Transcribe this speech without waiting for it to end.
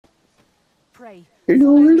prey.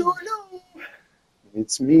 Hello, Follow hello, me. hello.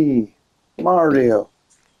 It's me, Mario.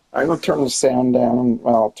 I'm gonna turn the sound down.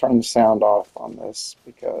 Well, turn the sound off on this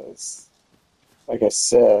because, like I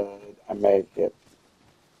said, I may get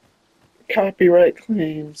a copyright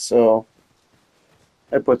claim, so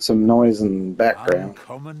I put some noise in the background.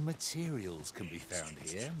 Uncommon materials can be found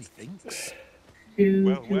here, methinks.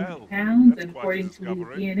 Well, 200 well, pounds, that's and quite a according to his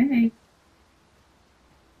discovery. DNA.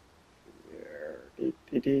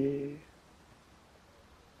 Dee-dee-dee.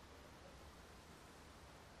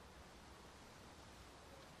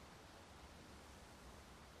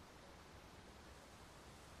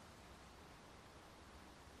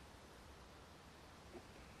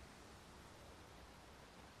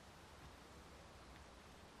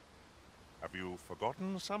 Have you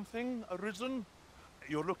forgotten something, Arisen?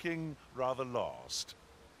 You're looking rather lost.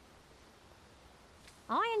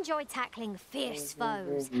 I enjoy tackling fierce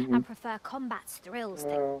foes and prefer combat's thrills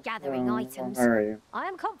to gathering items. How are you? I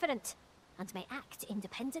am confident and may act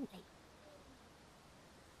independently.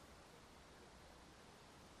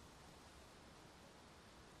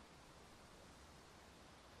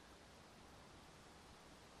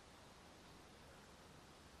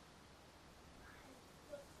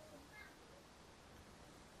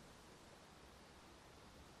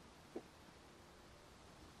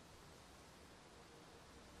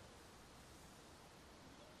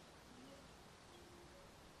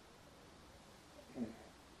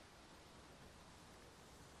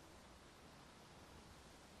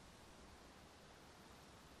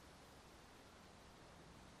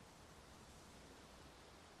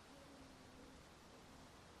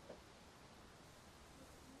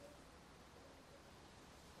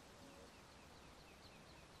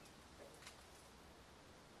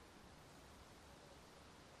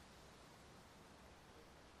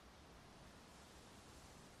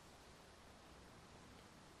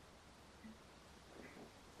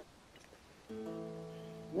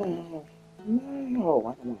 No, no,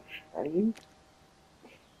 I don't want to hurt you.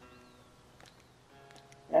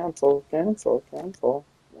 Cancel, cancel, cancel.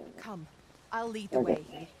 Come, I'll lead the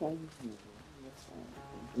Okay. way.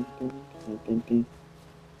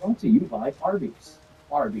 Brought to you by Arby's.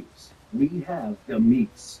 Arby's, we have the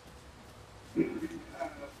meats. Have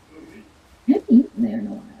eaten there in a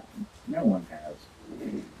while. No one has.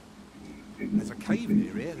 There's a cave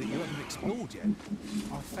near here that you haven't explored yet.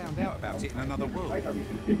 I found out about it in another world. So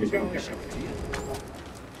I'll show it to you.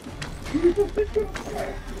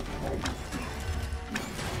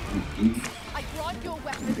 I grant your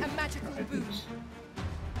weapon a magical boon.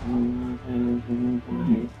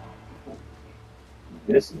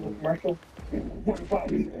 This is the commercial.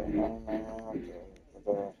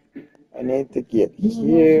 I need to get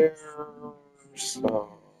here, so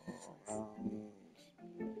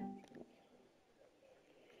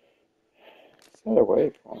set a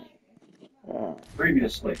waypoint. Yeah.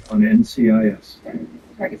 Previously on NCIS.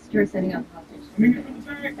 Target secure, setting up hostage.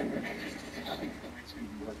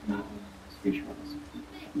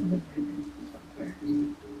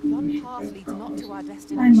 One path leads not to our Hi,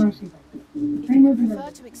 destination. Marcy. If you would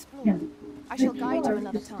prefer to explore, I shall guide you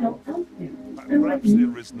another Still time. out there. Perhaps the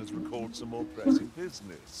Arisen has recalled some more pressing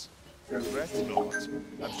business. Fret not.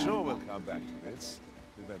 I'm sure we'll come back to this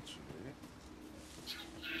eventually.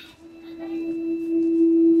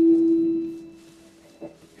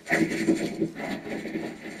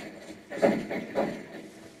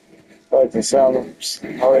 Like the sound of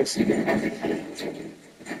noise.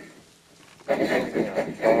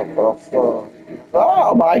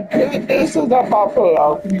 Oh my goodness, this is a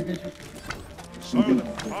buffalo. So the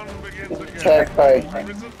fun begins again. Attacked by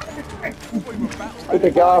Arisen, with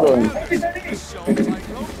the goblin. This shan't take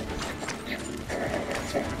long.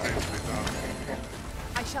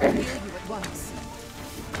 I shall heal you at once.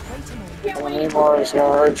 Wait a moment. How many more is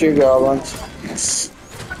gonna hurt you, goblins?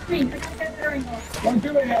 Don't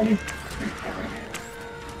do it, Abby.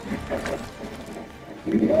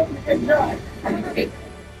 Good job.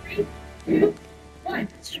 3, 2, 1.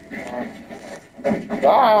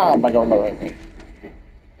 Ah, am I going the right way?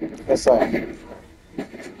 This side.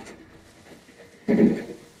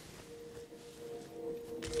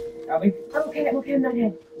 Abby. Okay, I'm not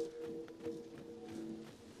in.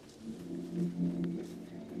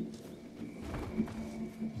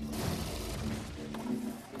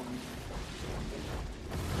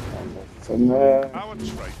 And there. our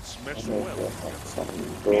traits mesh well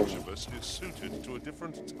together. Each of us is suited to a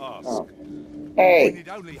different task. Oh. We Hey, need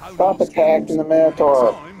only hone stop our attacking skills. the Minotaur.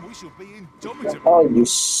 In time, we shall be indomitable. Oh, you I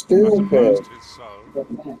stupid. suppose 'tis so.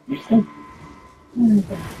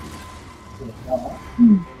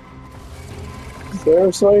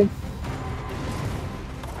 Seriously?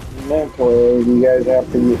 mentor, you guys have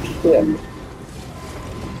to get hit.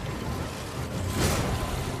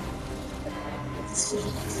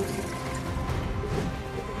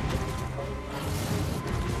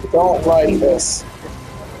 Don't like this.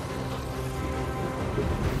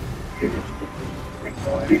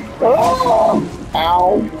 Oh!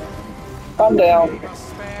 Ow! I'm down. Must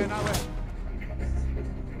spare no effort.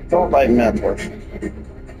 Don't like mentors.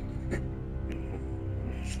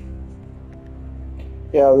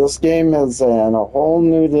 Yeah, this game is on a whole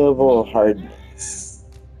new level of hardness.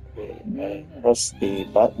 Press the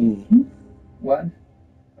button. What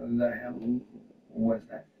the hell was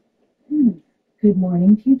that? Good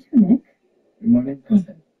morning to you too, Nick. Good morning.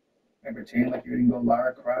 Listen, I pretend like you didn't go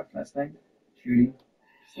Lara Croft last night? Shooting,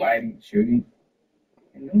 sliding, shooting.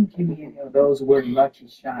 And don't give me any of those were lucky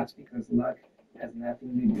shots because luck has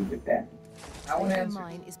nothing to do with that. I want to Your answer.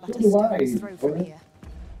 mine is but So a do I, stone's throw from Cora. here.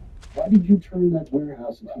 Why did you turn that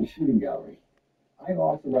warehouse into a shooting gallery? I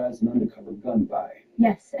authorized an undercover gun buy.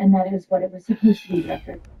 Yes, and that is what it was supposed to be,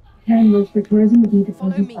 Doctor. Handlers for tourism would need to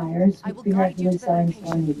Follow pose as me. buyers I who will guide you periodically to the sign location.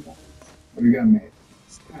 strong guns. What do you got, mate?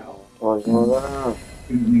 What's going on?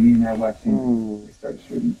 Media and I watched him. Hmm. We started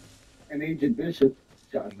shooting. And Agent Bishop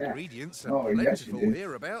shot back. Ingredients are Oh, yes, you plentiful did.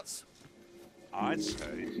 hereabouts. I'd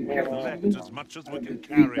say She we kept collect shooting. as much as we The can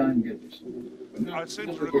three carry. gun dealers. But no, I seem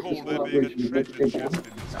to look at this recall there being a operation with treasure Rick chest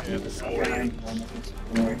Takedown. in this area Yeah, I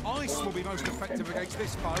somewhere. know this. Ice will be most effective against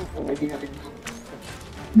this foe.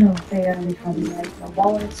 No, they probably like the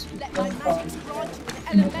wallets. Let my magic grant you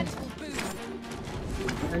an elemental boon.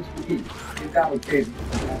 He's out with Casey.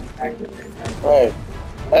 Hey,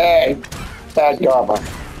 hey, bad Dogma.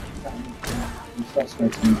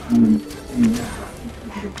 Suspects in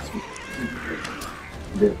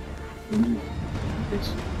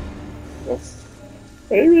Yes.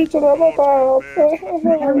 Maybe it's another Lord file. compares to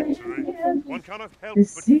the victory. One cannot help The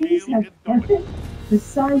but seas feel have indomitable. parted. The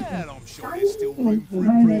sun Well, is I'm sure there's still room for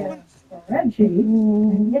shining. improvement. Reggie,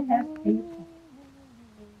 and it has paid.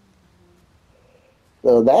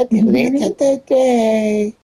 So that's the day.